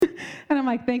And I'm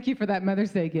like, thank you for that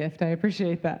Mother's Day gift. I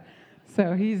appreciate that.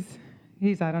 So he's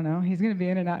I don't know, he's going to be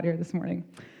in and out here this morning.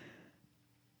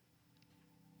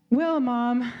 Well,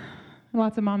 Mom,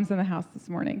 lots of moms in the house this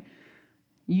morning.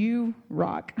 You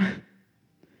rock.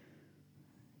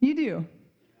 You do.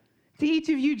 To each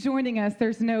of you joining us,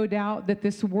 there's no doubt that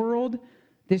this world,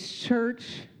 this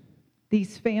church,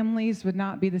 these families would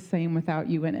not be the same without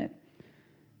you in it.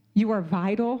 You are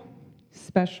vital,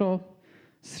 special,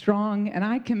 strong, and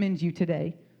I commend you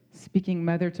today, speaking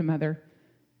mother to mother.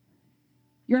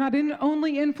 You're not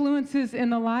only influences in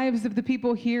the lives of the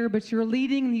people here, but you're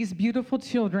leading these beautiful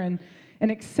children in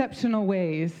exceptional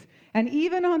ways. And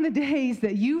even on the days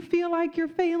that you feel like you're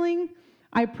failing,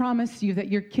 I promise you that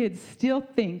your kids still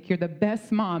think you're the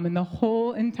best mom in the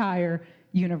whole entire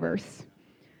universe.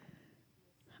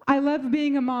 I love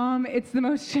being a mom. It's the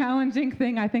most challenging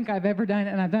thing I think I've ever done,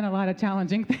 and I've done a lot of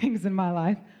challenging things in my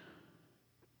life.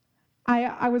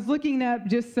 I was looking up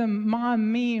just some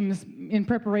mom memes in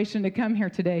preparation to come here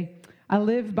today. I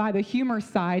live by the humor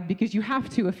side because you have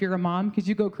to if you're a mom, because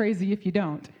you go crazy if you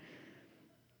don't.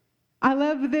 I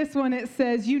love this one. It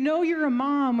says, you know you're a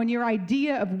mom when your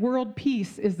idea of world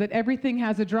peace is that everything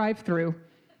has a drive-through.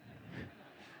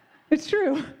 It's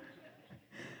true.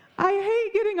 I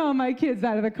hate getting all my kids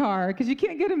out of the car because you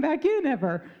can't get them back in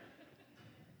ever.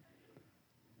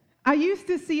 I used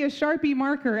to see a Sharpie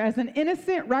marker as an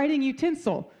innocent writing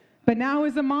utensil, but now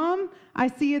as a mom, I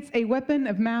see it's a weapon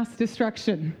of mass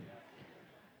destruction.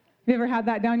 You ever had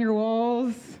that down your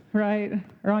walls, right?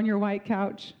 Or on your white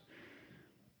couch?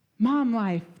 Mom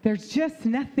life, there's just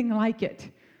nothing like it.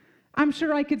 I'm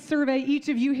sure I could survey each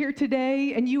of you here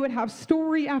today, and you would have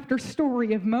story after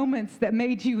story of moments that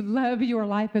made you love your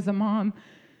life as a mom,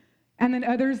 and then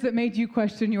others that made you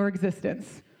question your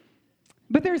existence.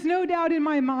 But there's no doubt in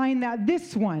my mind that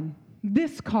this one,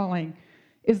 this calling,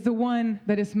 is the one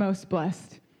that is most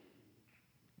blessed.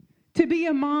 To be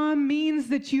a mom means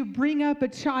that you bring up a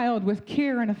child with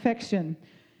care and affection,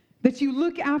 that you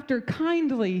look after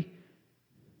kindly,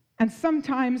 and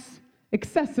sometimes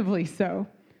excessively so.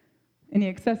 Any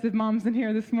excessive moms in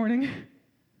here this morning?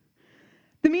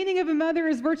 The meaning of a mother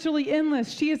is virtually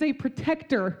endless. She is a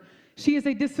protector. She is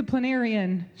a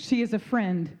disciplinarian. She is a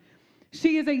friend.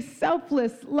 She is a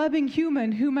selfless, loving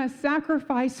human who must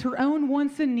sacrifice her own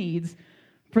wants and needs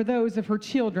for those of her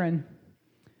children.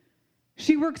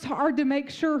 She works hard to make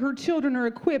sure her children are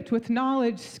equipped with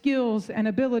knowledge, skills, and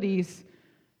abilities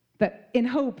that, in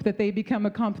hope that they become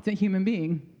a competent human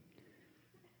being.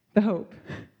 The hope.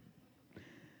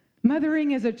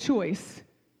 Mothering is a choice.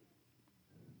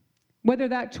 Whether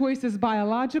that choice is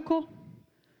biological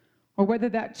or whether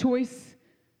that choice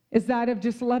is that of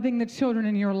just loving the children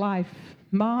in your life.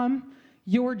 Mom,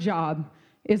 your job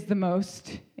is the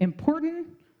most important,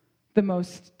 the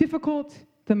most difficult,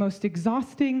 the most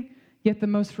exhausting, yet the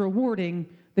most rewarding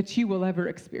that you will ever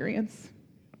experience.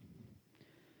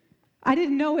 I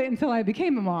didn't know it until I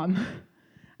became a mom.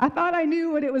 I thought I knew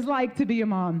what it was like to be a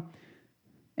mom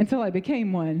until I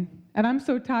became one. And I'm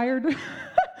so tired.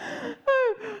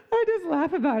 I just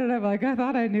laugh about it. I'm like, I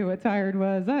thought I knew what tired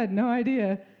was. I had no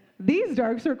idea. These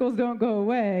dark circles don't go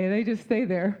away. They just stay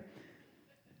there.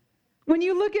 When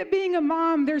you look at being a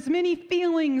mom, there's many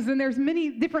feelings and there's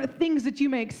many different things that you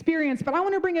may experience, but I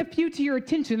want to bring a few to your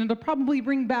attention. It'll probably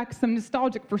bring back some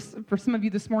nostalgic for some of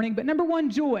you this morning. But number one,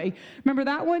 joy. Remember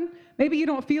that one? Maybe you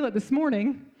don't feel it this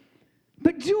morning.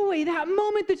 But joy, that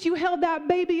moment that you held that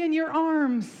baby in your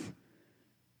arms,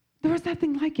 there was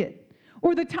nothing like it.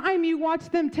 Or the time you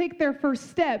watched them take their first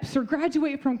steps or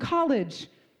graduate from college.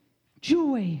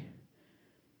 Joy.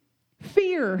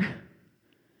 Fear.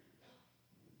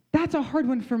 That's a hard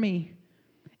one for me.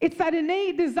 It's that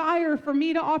innate desire for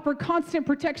me to offer constant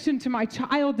protection to my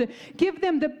child, to give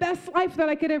them the best life that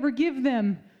I could ever give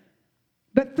them.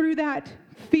 But through that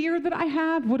fear that I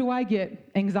have, what do I get?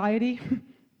 Anxiety.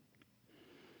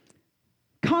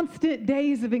 Constant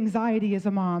days of anxiety as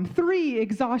a mom. 3,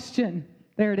 exhaustion.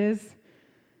 There it is.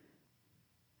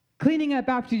 Cleaning up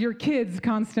after your kids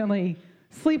constantly.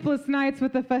 Sleepless nights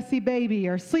with a fussy baby,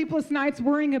 or sleepless nights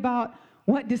worrying about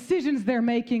what decisions they're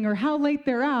making, or how late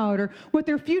they're out, or what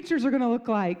their futures are going to look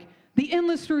like. The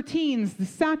endless routines, the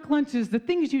sack lunches, the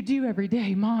things you do every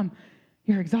day. Mom,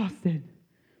 you're exhausted.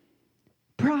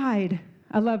 Pride.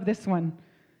 I love this one.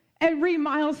 Every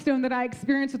milestone that I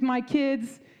experience with my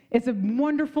kids is a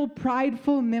wonderful,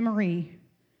 prideful memory.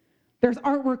 There's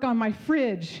artwork on my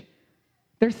fridge.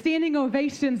 There's standing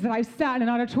ovations that I've sat in an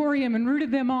auditorium and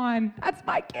rooted them on. That's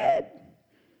my kid.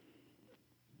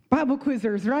 Bible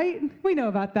quizzers, right? We know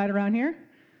about that around here.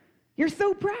 You're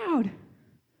so proud.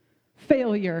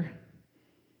 Failure.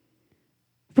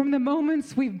 From the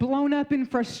moments we've blown up in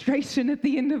frustration at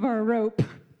the end of our rope.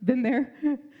 Been there,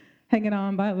 hanging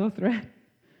on by a little thread.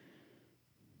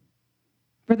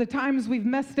 For the times we've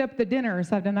messed up the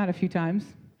dinners, I've done that a few times.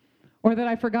 Or that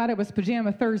I forgot it was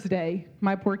Pajama Thursday.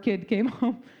 My poor kid came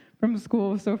home from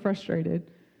school so frustrated.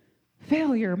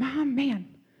 Failure, Mom, man.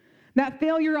 That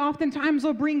failure oftentimes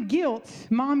will bring guilt,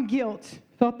 mom guilt.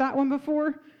 Felt that one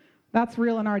before? That's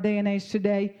real in our day and age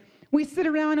today. We sit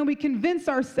around and we convince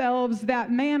ourselves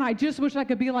that, man, I just wish I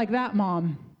could be like that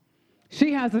mom.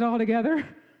 She has it all together.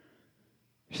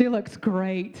 She looks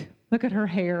great. Look at her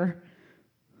hair.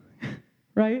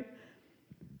 Right?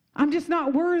 I'm just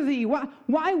not worthy. Why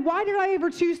did I ever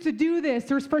choose to do this?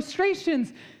 There's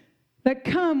frustrations that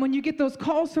come when you get those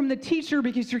calls from the teacher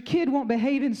because your kid won't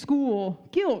behave in school.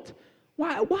 Guilt.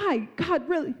 Why? God,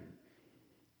 really?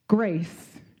 Grace.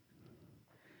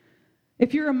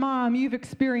 If you're a mom, you've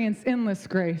experienced endless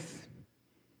grace.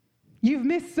 You've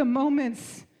missed some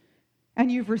moments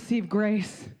and you've received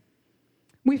grace.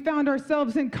 We found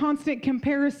ourselves in constant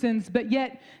comparisons, but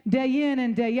yet day in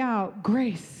and day out,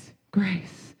 grace,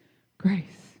 grace, grace.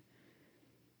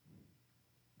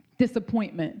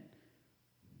 Disappointment.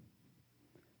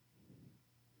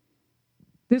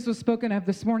 This was spoken of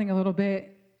this morning a little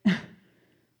bit.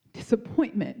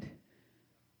 Disappointment.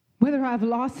 Whether I've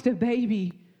lost a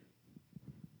baby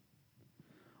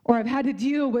or I've had to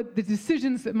deal with the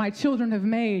decisions that my children have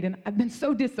made, and I've been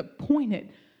so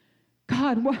disappointed.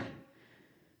 God,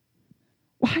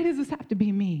 why does this have to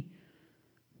be me?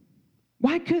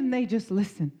 Why couldn't they just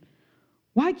listen?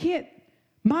 Why can't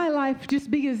my life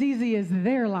just be as easy as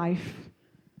their life?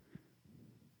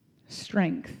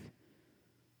 Strength.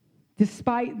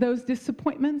 Despite those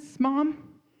disappointments, Mom,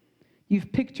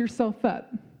 you've picked yourself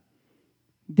up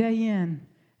day in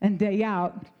and day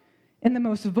out. In the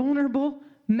most vulnerable,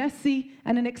 messy,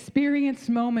 and inexperienced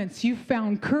moments, you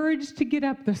found courage to get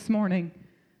up this morning.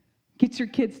 Get your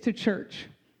kids to church.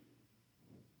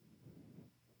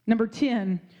 Number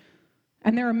 10,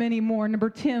 and there are many more. Number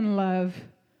 10, love.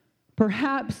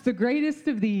 Perhaps the greatest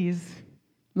of these,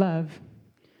 love.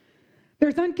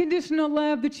 There's unconditional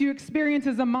love that you experience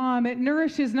as a mom. It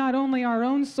nourishes not only our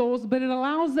own souls, but it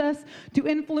allows us to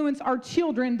influence our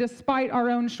children despite our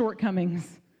own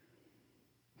shortcomings.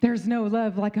 There's no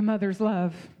love like a mother's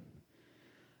love.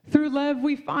 Through love,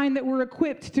 we find that we're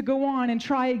equipped to go on and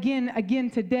try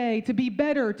again today, to be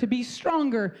better, to be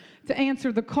stronger, to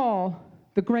answer the call,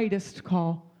 the greatest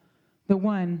call, the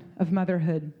one of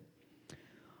motherhood.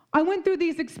 I went through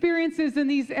these experiences and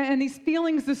these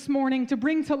feelings this morning to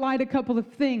bring to light a couple of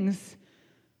things.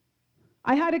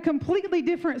 I had a completely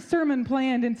different sermon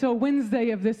planned until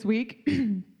Wednesday of this week,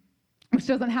 which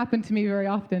doesn't happen to me very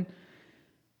often.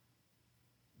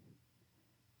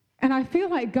 And I feel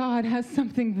like God has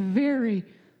something very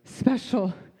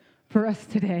special for us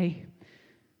today.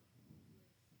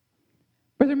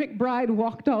 Brother McBride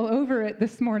walked all over it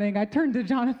this morning. I turned to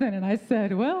Jonathan and I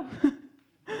said, well,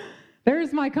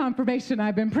 there's my confirmation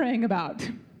I've been praying about.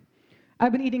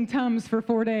 I've been eating Tums for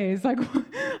 4 days. Like,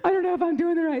 I don't know if I'm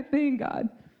doing the right thing, God.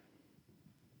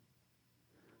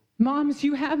 Moms,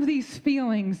 you have these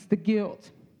feelings, the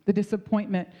guilt, the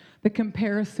disappointment, the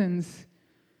comparisons.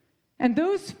 And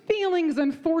those feelings,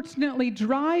 unfortunately,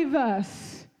 drive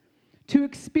us to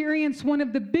experience one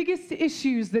of the biggest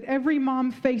issues that every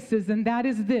mom faces, and that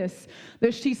is this,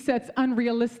 that she sets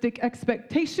unrealistic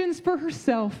expectations for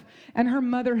herself and her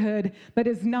motherhood that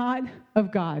is not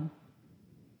of God.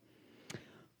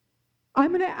 I'm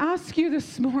going to ask you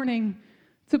this morning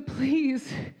to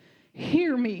please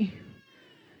hear me,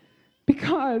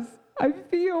 because I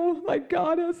feel like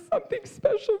God has something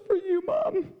special for you,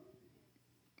 Mom.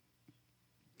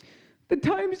 The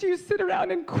times you sit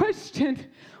around and question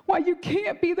why you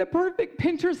can't be the perfect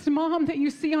Pinterest mom that you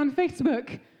see on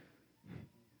Facebook.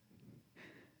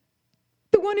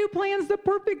 The one who plans the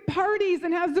perfect parties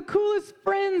and has the coolest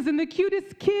friends and the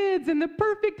cutest kids and the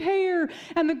perfect hair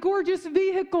and the gorgeous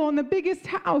vehicle and the biggest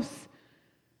house.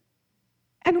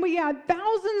 And we add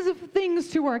thousands of things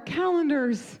to our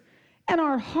calendars and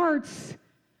our hearts,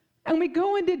 and we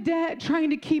go into debt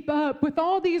trying to keep up with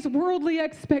all these worldly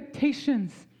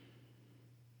expectations.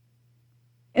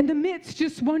 In the midst,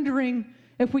 just wondering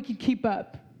if we could keep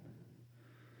up.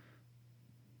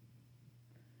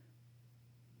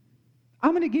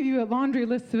 I'm going to give you a laundry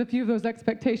list of a few of those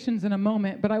expectations in a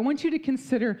moment, but I want you to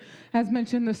consider, as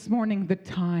mentioned this morning, the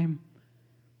time.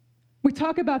 We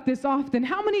talk about this often.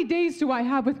 How many days do I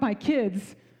have with my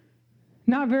kids?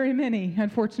 Not very many,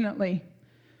 unfortunately.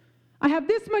 I have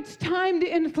this much time to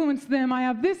influence them. I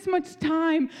have this much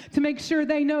time to make sure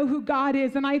they know who God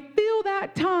is, and I feel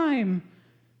that time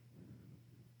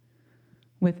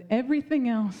with everything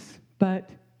else but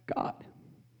God.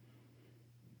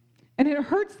 And it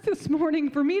hurts this morning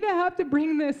for me to have to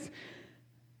bring this.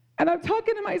 And I'm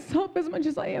talking to myself as much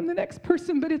as I am the next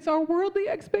person, but it's our worldly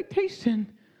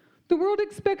expectation. The world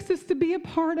expects us to be a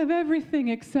part of everything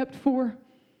except for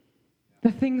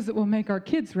the things that will make our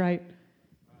kids right.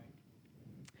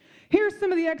 Here's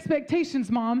some of the expectations,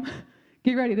 Mom.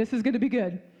 Get ready, this is going to be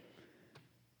good.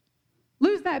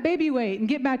 Lose that baby weight and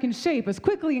get back in shape as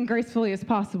quickly and gracefully as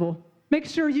possible. Make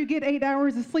sure you get 8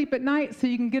 hours of sleep at night so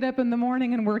you can get up in the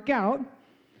morning and work out.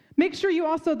 Make sure you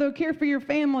also, though, care for your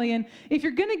family. And if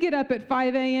you're going to get up at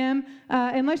 5 a.m.,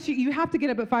 unless you have to get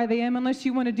up at 5 a.m. unless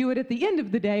you want to do it at the end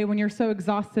of the day when you're so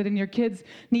exhausted and your kids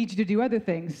need you to do other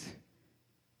things.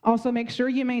 Also, make sure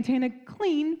you maintain a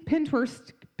clean,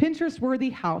 Pinterest-worthy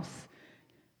house.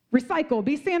 Recycle,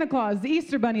 be Santa Claus, the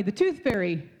Easter Bunny, the Tooth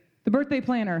Fairy, the birthday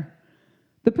planner,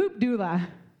 the poop doula,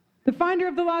 the finder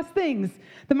of the lost things,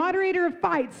 the moderator of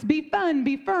fights, be fun,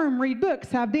 be firm, read books,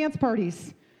 have dance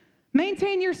parties.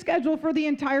 Maintain your schedule for the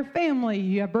entire family.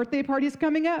 You have birthday parties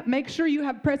coming up. Make sure you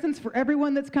have presents for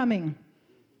everyone that's coming.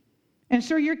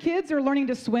 Ensure your kids are learning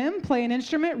to swim, play an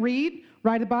instrument, read,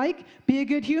 ride a bike, be a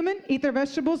good human, eat their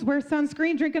vegetables, wear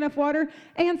sunscreen, drink enough water,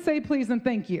 and say please and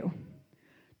thank you.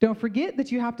 Don't forget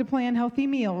that you have to plan healthy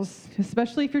meals,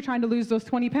 especially if you're trying to lose those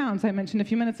 20 pounds I mentioned a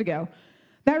few minutes ago.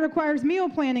 That requires meal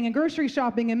planning and grocery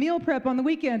shopping and meal prep on the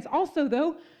weekends. Also,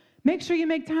 though, make sure you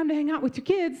make time to hang out with your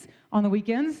kids on the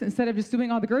weekends instead of just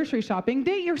doing all the grocery shopping.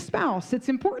 Date your spouse. It's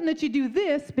important that you do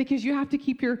this because you have to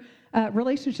keep your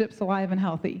relationships alive and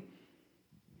healthy.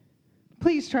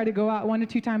 Please try to go out 1 to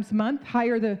 2 times a month.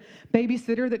 Hire the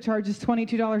babysitter that charges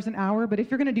 $22 an hour. But if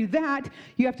you're going to do that,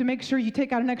 you have to make sure you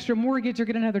take out an extra mortgage or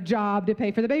get another job to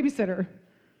pay for the babysitter.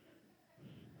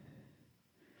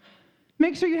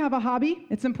 Make sure you have a hobby.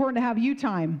 It's important to have you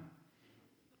time.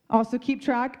 Also, keep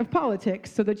track of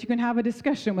politics so that you can have a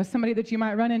discussion with somebody that you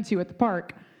might run into at the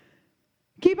park.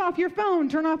 Keep off your phone,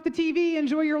 turn off the TV,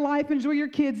 enjoy your life, enjoy your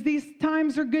kids. These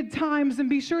times are good times, and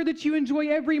be sure that you enjoy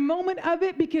every moment of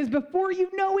it because before you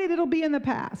know it, it'll be in the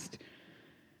past.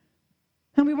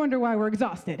 And we wonder why we're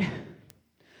exhausted.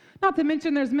 Not to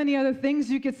mention there's many other things.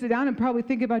 You could sit down and probably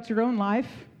think about your own life,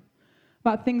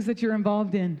 about things that you're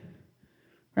involved in,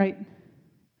 right?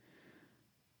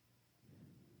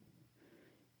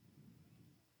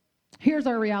 Here's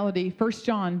our reality. 1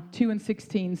 John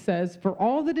 2:16 says, "For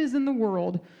all that is in the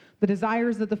world, the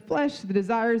desires of the flesh, the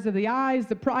desires of the eyes,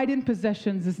 the pride in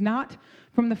possessions is not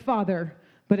from the Father,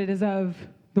 but it is of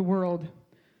the world."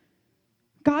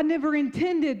 God never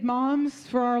intended, moms,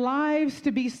 for our lives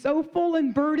to be so full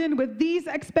and burdened with these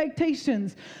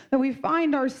expectations that we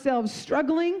find ourselves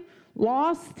struggling,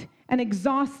 lost, and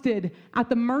exhausted at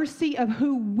the mercy of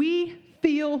who we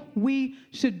feel we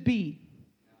should be.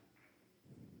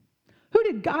 Who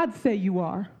did God say you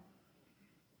are?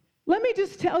 Let me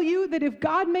just tell you that if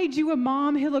God made you a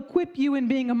mom, He'll equip you in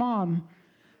being a mom.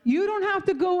 You don't have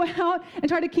to go out and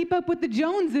try to keep up with the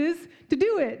Joneses to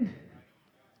do it.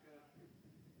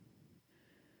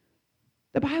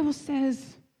 The Bible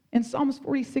says in Psalms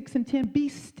 46:10, "Be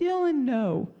still and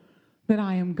know that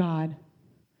I am God."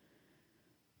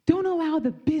 Don't allow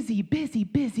the busy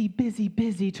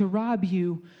to rob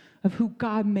you of who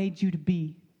God made you to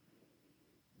be.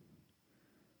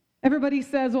 Everybody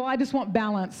says, "Well, I just want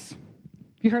balance."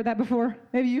 You heard that before?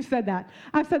 Maybe you've said that.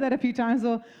 I've said that a few times.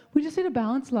 Well, we just need a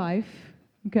balanced life.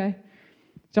 Okay.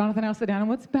 Jonathan and I sat down, and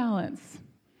what's balance?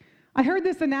 I heard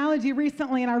this analogy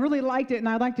recently, and I really liked it, and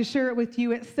I'd like to share it with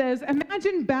you. It says,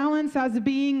 imagine balance as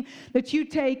being that you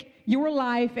take your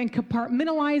life and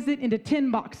compartmentalize it into 10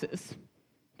 boxes.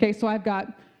 Okay, so I've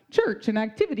got church and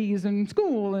activities and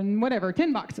school and whatever,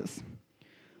 10 boxes.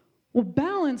 Well,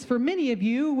 balance for many of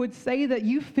you would say that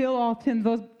you fill all 10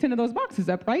 of those boxes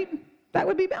up, right? That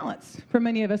would be balance for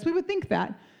many of us. We would think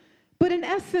that. But in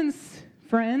essence,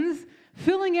 friends,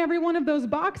 filling every one of those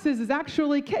boxes is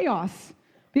actually chaos.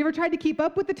 Have you ever tried to keep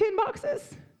up with the 10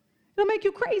 boxes? It'll make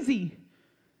you crazy.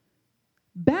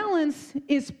 Balance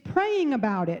is praying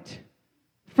about it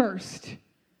first.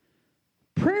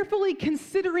 Prayerfully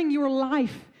considering your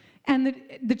life and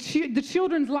the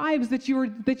children's lives that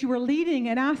you are leading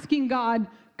and asking God,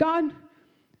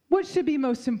 what should be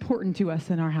most important to us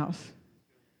in our house?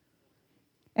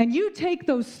 And you take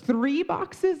those 3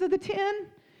 boxes of the 10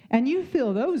 and you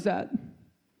fill those up.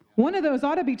 One of those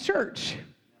ought to be church.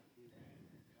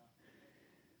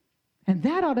 And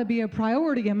that ought to be a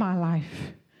priority in my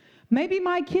life. Maybe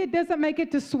my kid doesn't make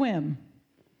it to swim.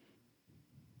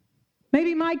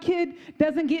 Maybe my kid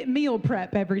doesn't get meal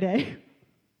prep every day.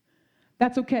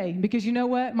 That's okay, because you know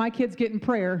what? My kid's getting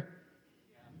prayer.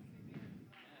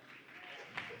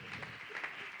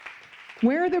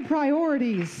 Where are the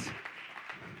priorities?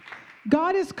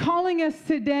 God is calling us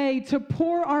today to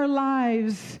pour our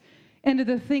lives into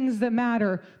the things that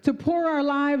matter, to pour our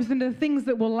lives into the things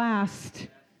that will last.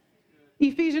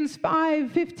 Ephesians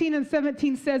 5:15 and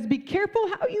 17 says, "Be careful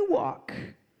how you walk,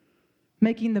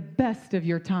 making the best of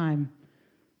your time,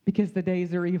 because the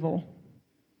days are evil."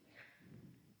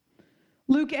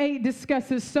 Luke 8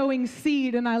 discusses sowing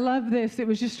seed, and I love this. It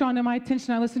was just drawn to my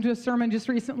attention. I listened to a sermon just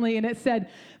recently, and it said,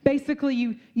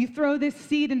 basically, you throw this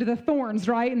seed into the thorns,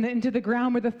 right, into the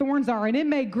ground where the thorns are, and it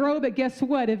may grow, but guess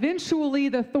what? Eventually,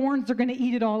 the thorns are going to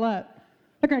eat it all up.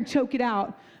 They're going to choke it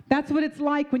out. That's what it's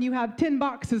like when you have 10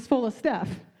 boxes full of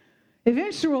stuff.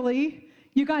 Eventually,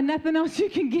 you got nothing else you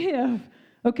can give,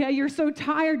 okay? You're so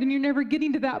tired, and you're never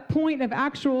getting to that point of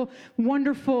actual,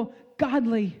 wonderful,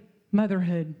 godly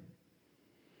motherhood.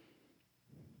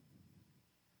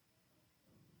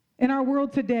 In our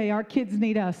world today, our kids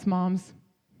need us, moms.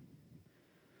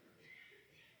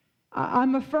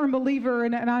 I'm a firm believer,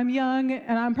 and I'm young,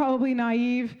 and I'm probably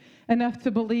naive enough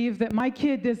to believe that my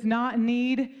kid does not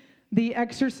need the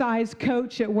exercise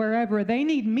coach at wherever. They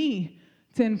need me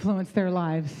to influence their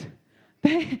lives.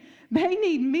 They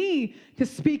need me to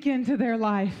speak into their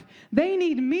life. They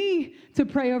need me to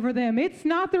pray over them. It's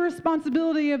not the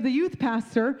responsibility of the youth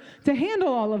pastor to handle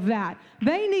all of that.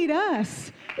 They need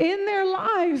us in their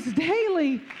lives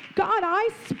daily. God, I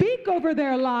speak over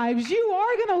their lives. You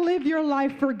are going to live your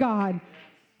life for God.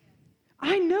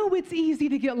 I know it's easy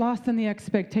to get lost in the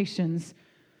expectations.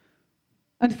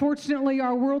 Unfortunately,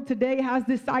 our world today has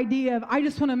this idea of, I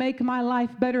just want to make my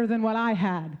life better than what I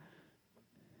had.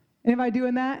 Anybody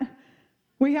doing that?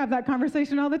 We have that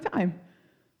conversation all the time.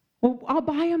 Well, I'll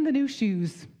buy them the new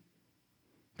shoes.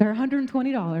 They're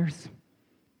 $120,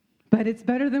 but it's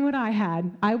better than what I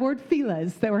had. I wore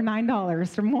Fila's that were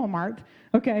 $9 from Walmart,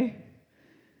 okay?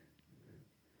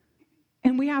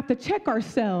 And we have to check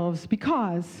ourselves,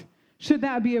 because should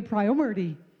that be a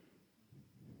priority?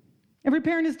 Every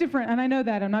parent is different, and I know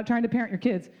that. I'm not trying to parent your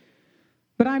kids.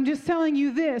 But I'm just telling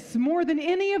you this, more than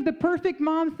any of the perfect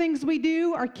mom things we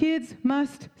do, our kids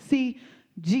must see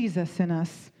Jesus in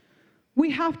us.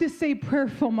 We have to stay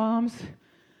prayerful, moms.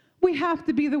 We have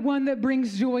to be the one that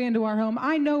brings joy into our home.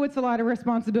 I know it's a lot of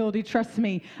responsibility, trust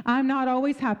me. I'm not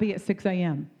always happy at 6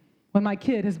 a.m. when my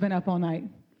kid has been up all night.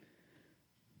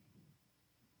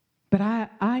 But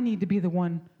I need to be the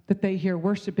one that they hear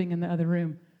worshiping in the other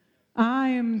room. I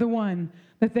am the one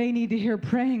that they need to hear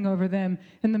praying over them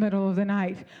in the middle of the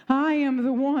night. I am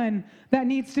the one that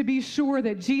needs to be sure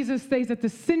that Jesus stays at the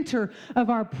center of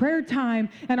our prayer time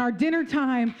and our dinner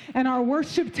time and our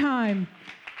worship time.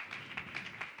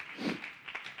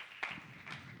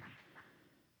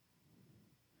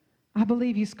 I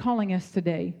believe he's calling us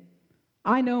today.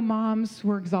 I know moms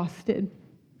were exhausted.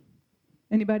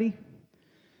 Anybody?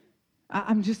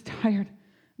 I'm just tired.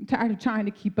 I'm tired of trying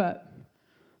to keep up.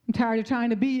 I'm tired of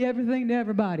trying to be everything to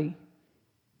everybody.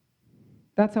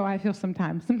 That's how I feel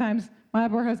sometimes. Sometimes my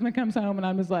poor husband comes home and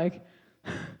I'm just like,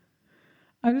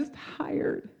 I'm just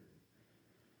tired.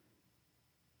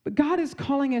 But God is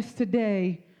calling us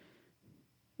today,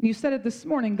 and you said it this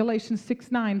morning, Galatians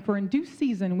 6:9, for in due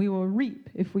season we will reap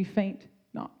if we faint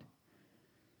not.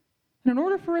 And in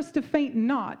order for us to faint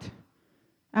not,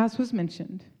 as was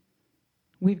mentioned,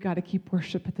 we've got to keep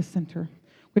worship at the center.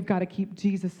 We've got to keep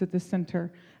Jesus at the center.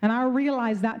 And I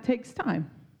realize that takes time.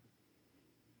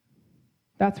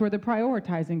 That's where the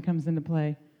prioritizing comes into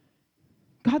play.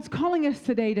 God's calling us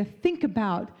today to think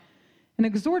about and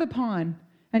exhort upon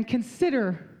and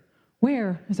consider,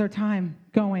 where is our time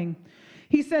going?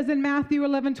 He says in Matthew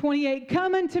 11:28,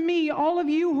 come unto me, all of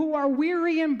you who are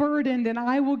weary and burdened, and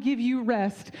I will give you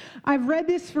rest. I've read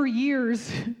this for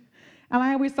years, and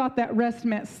I always thought that rest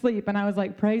meant sleep. And I was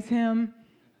like, praise him.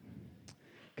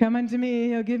 Come unto me,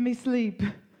 he'll give me sleep.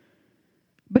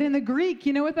 But in the Greek,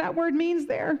 you know what that word means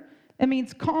there? It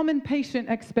means calm and patient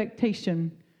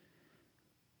expectation.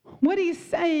 What he's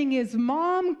saying is,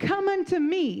 Mom, come unto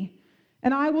me,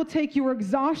 and I will take your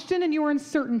exhaustion and your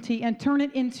uncertainty and turn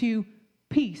it into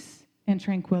peace and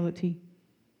tranquility.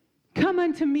 Come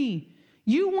unto me.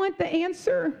 You want the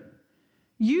answer?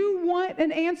 You want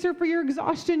an answer for your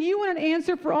exhaustion? You want an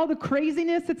answer for all the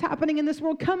craziness that's happening in this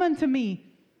world? Come unto me.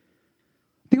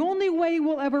 The only way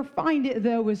we'll ever find it,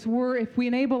 though, is if we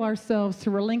enable ourselves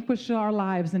to relinquish our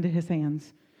lives into his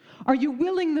hands. Are you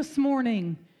willing this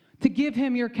morning to give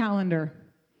him your calendar?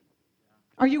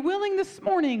 Are you willing this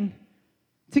morning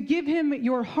to give him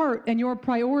your heart and your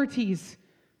priorities?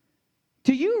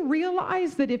 Do you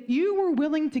realize that if you were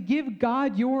willing to give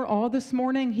God your all this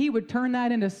morning, he would turn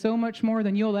that into so much more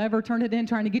than you'll ever turn it in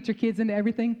trying to get your kids into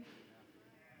everything?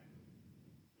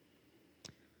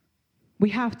 We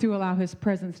have to allow his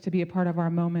presence to be a part of our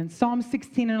moments. Psalm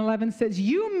 16:11 says,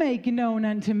 you make known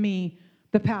unto me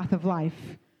the path of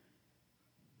life.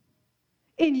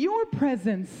 In your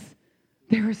presence,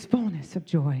 there is fullness of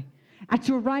joy. At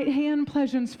your right hand,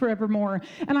 pleasures forevermore.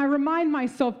 And I remind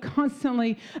myself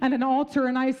constantly at an altar,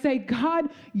 and I say, God,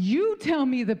 you tell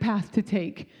me the path to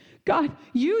take. God,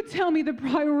 you tell me the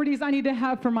priorities I need to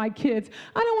have for my kids.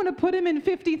 I don't want to put them in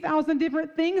 50,000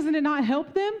 different things and to not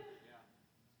help them.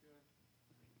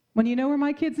 When you know where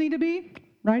my kids need to be,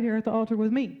 right here at the altar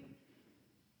with me.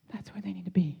 That's where they need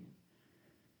to be.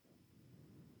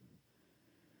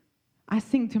 I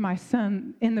sing to my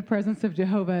son in the presence of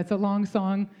Jehovah. It's a long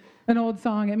song, an old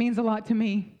song. It means a lot to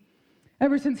me.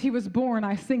 Ever since he was born,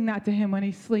 I sing that to him when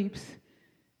he sleeps.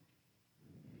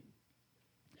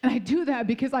 And I do that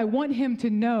because I want him to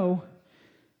know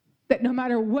that no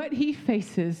matter what he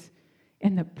faces,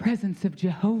 in the presence of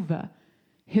Jehovah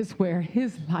is where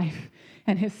his life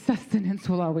and his sustenance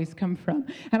will always come from.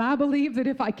 And I believe that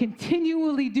if I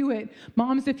continually do it,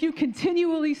 moms, if you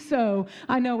continually sow,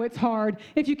 I know it's hard.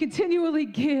 If you continually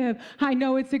give, I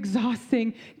know it's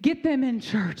exhausting. Get them in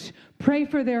church. Pray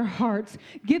for their hearts.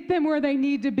 Get them where they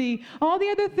need to be. All the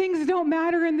other things don't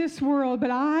matter in this world,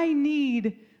 but I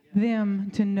need them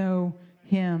to know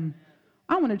him.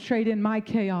 I want to trade in my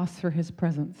chaos for his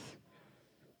presence.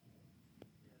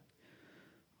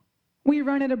 We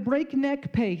run at a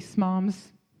breakneck pace,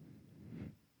 moms,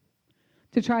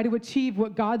 to try to achieve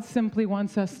what God simply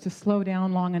wants us to slow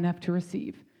down long enough to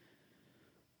receive.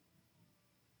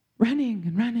 Running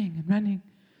and running and running,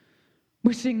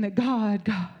 wishing that God.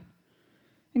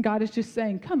 And God is just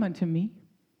saying, come unto me.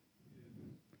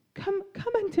 Come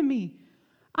unto me.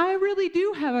 I really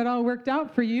do have it all worked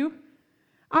out for you.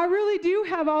 I really do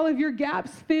have all of your gaps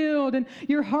filled and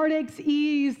your heartaches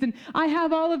eased, and I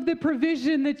have all of the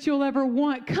provision that you'll ever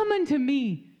want. Come unto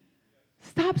me.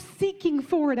 Stop seeking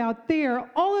for it out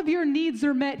there. All of your needs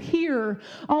are met here.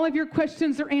 All of your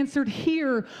questions are answered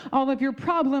here. All of your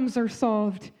problems are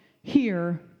solved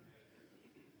here.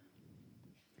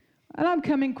 And I'm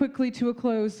coming quickly to a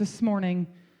close this morning,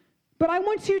 but I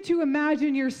want you to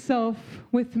imagine yourself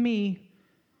with me.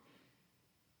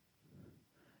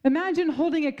 Imagine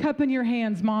holding a cup in your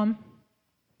hands, Mom.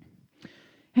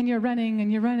 And you're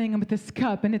running with this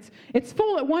cup, and it's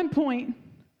full at one point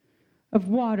of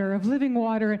water, of living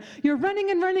water. You're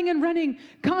running and running and running,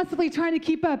 constantly trying to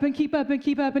keep up and keep up and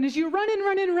keep up. And as you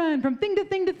run from thing to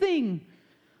thing to thing,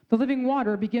 the living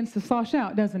water begins to slosh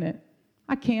out, doesn't it?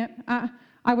 I can't.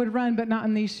 I would run, but not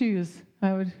in these shoes.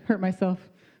 I would hurt myself.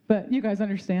 But you guys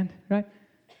understand, right?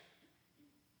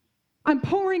 I'm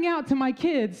pouring out to my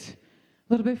kids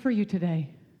a little bit for you today.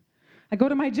 I go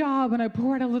to my job and I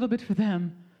pour out a little bit for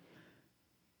them.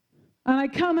 And I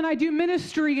come and I do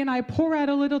ministry and I pour out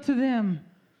a little to them.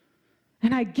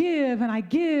 And I give and I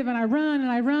give and I run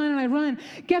and I run and I run.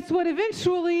 Guess what?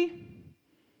 Eventually,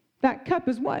 that cup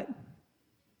is what?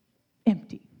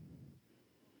 Empty.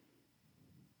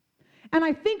 And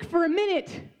I think for a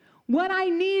minute, what I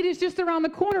need is just around the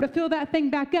corner to fill that thing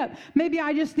back up. Maybe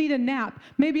I just need a nap.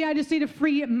 Maybe I just need a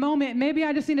free moment. Maybe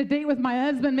I just need a date with my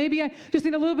husband. Maybe I just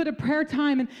need a little bit of prayer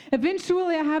time. And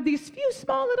eventually I have these few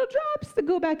small little drops that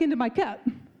go back into my cup.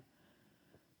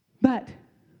 But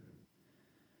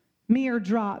mere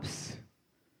drops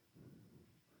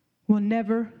will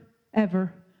never,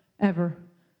 ever, ever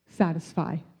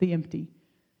satisfy the empty.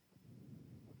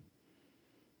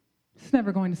 It's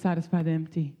never going to satisfy the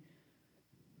empty.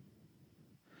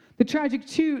 The tragic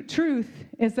truth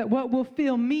is that what will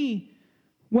fill me,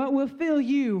 what will fill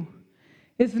you,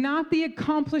 is not the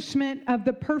accomplishment of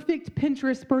the perfect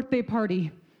Pinterest birthday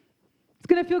party. It's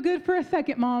going to feel good for a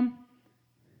second, Mom.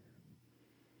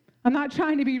 I'm not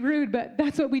trying to be rude, but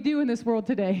that's what we do in this world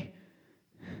today.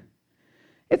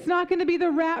 It's not going to be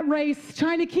the rat race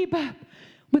trying to keep up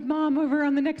with Mom over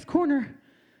on the next corner.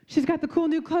 She's got the cool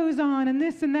new clothes on and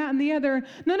this and that and the other.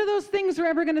 None of those things are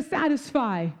ever going to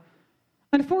satisfy.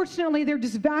 Unfortunately, they're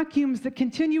just vacuums that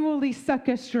continually suck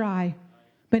us dry,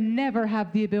 but never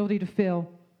have the ability to fill.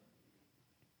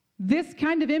 This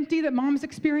kind of empty that Mom's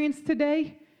experienced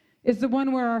today is the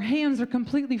one where our hands are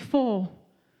completely full,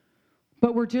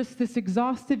 but we're just this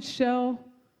exhausted shell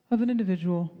of an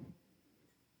individual.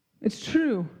 It's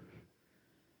true,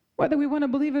 whether we want to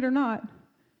believe it or not.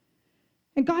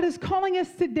 And God is calling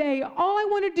us today. All I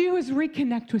want to do is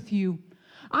reconnect with you.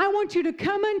 I want you to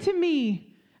come unto me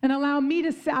and allow me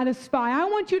to satisfy. I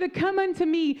want you to come unto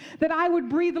me that I would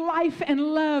breathe life and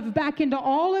love back into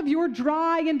all of your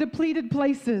dry and depleted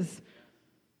places.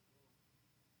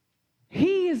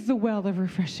 He is the well of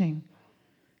refreshing.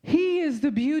 He is the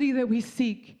beauty that we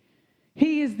seek.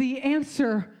 He is the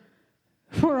answer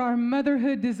for our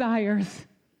motherhood desires.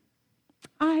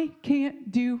 I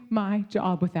can't do my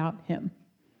job without him.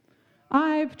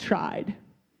 I've tried,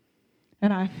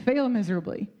 and I fail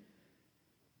miserably.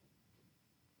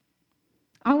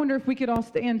 I wonder if we could all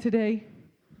stand today.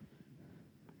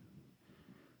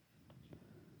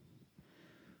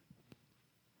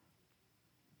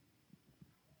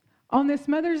 On this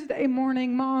Mother's Day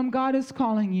morning, Mom, God is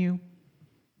calling you.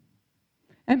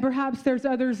 And perhaps there's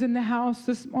others in the house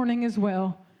this morning as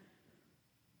well.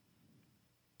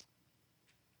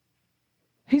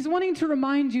 He's wanting to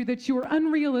remind you that your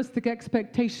unrealistic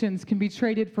expectations can be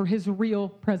traded for his real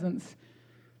presence.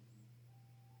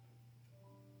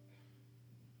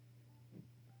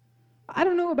 I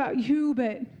don't know about you,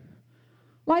 but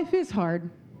life is hard.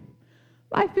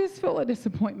 Life is full of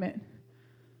disappointment.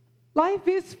 Life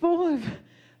is full of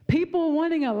people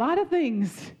wanting a lot of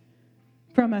things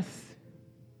from us.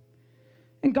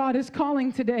 And God is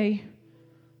calling today,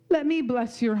 let me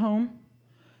bless your home.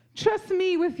 Trust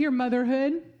me with your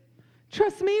motherhood.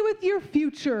 Trust me with your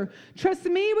future. Trust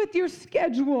me with your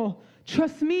schedule.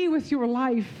 Trust me with your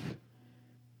life.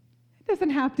 It doesn't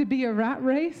have to be a rat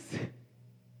race.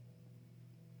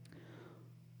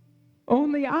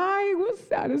 Only I will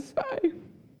satisfy.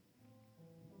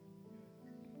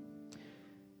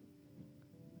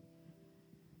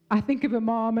 I think of a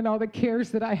mom and all the cares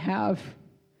that I have.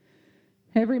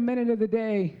 Every minute of the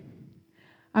day,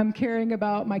 I'm caring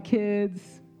about my kids,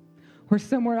 or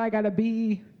somewhere I gotta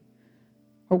be,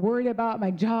 or worried about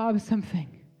my job, something.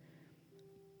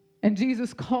 And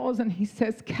Jesus calls and he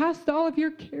says, cast all of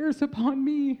your cares upon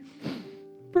me,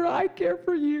 for I care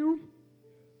for you.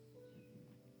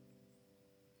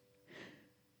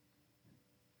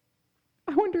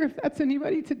 I wonder if that's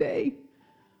anybody today,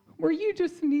 where you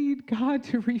just need God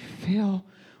to refill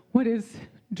what is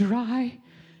dry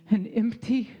and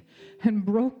empty and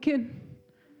broken.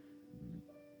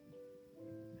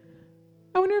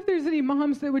 I wonder if there's any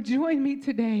moms that would join me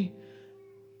today.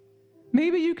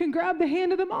 Maybe you can grab the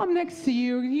hand of the mom next to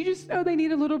you. You just know they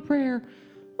need a little prayer,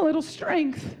 a little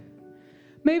strength.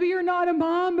 Maybe you're not a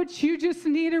mom, but you just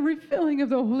need a refilling of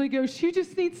the Holy Ghost. You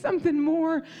just need something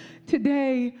more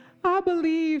today. I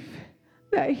believe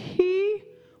that he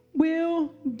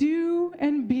will do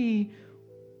and be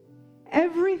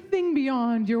everything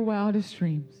beyond your wildest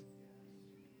dreams.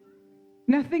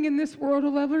 Nothing in this world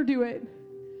will ever do it.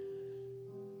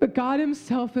 But God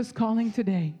himself is calling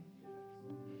today.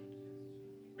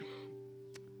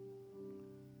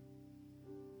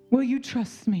 Will you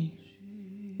trust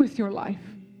me with your life?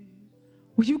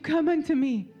 Will you come unto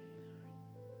me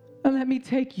and let me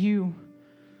take you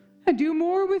and do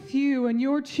more with you and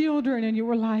your children and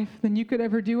your life than you could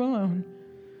ever do alone?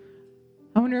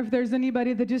 I wonder if there's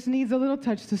anybody that just needs a little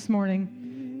touch this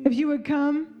morning. If you would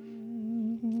come,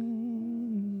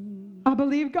 I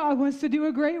believe God wants to do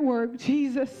a great work.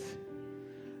 Jesus,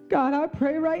 God, I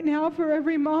pray right now for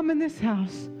every mom in this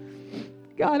house.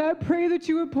 God, I pray that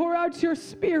you would pour out your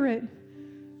spirit.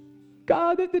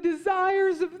 God, that the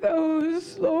desires of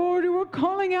those, Lord, who are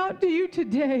calling out to you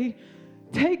today,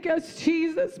 take us,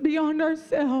 Jesus, beyond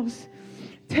ourselves.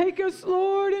 Take us,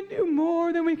 Lord, and do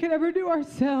more than we can ever do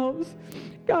ourselves.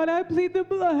 God, I plead the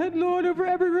blood, Lord, over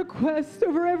every request,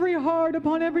 over every heart,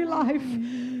 upon every life.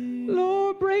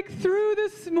 Lord, break through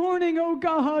this morning, oh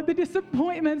God, the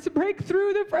disappointments. Break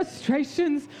through the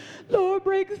frustrations. Lord,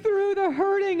 break through the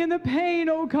hurting and the pain,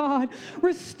 oh God.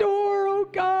 Restore, oh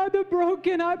God, the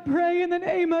broken, I pray in the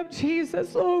name of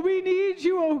Jesus. Lord, we need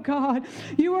you, oh God.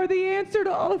 You are the answer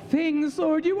to all things,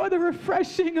 Lord. You are the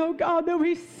refreshing, oh God, that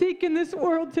we seek in this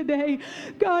world today.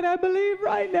 God, I believe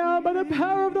right now by the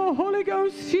power of the Holy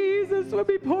Ghost, Jesus will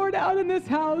be poured out in this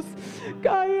house.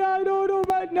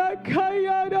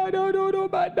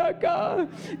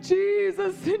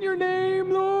 Jesus, in your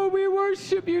name, Lord, we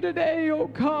worship you today, oh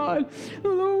God.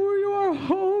 Lord, you are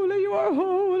holy, you are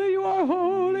holy, you are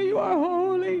holy, you are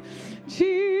holy.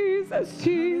 Jesus,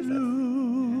 Jesus.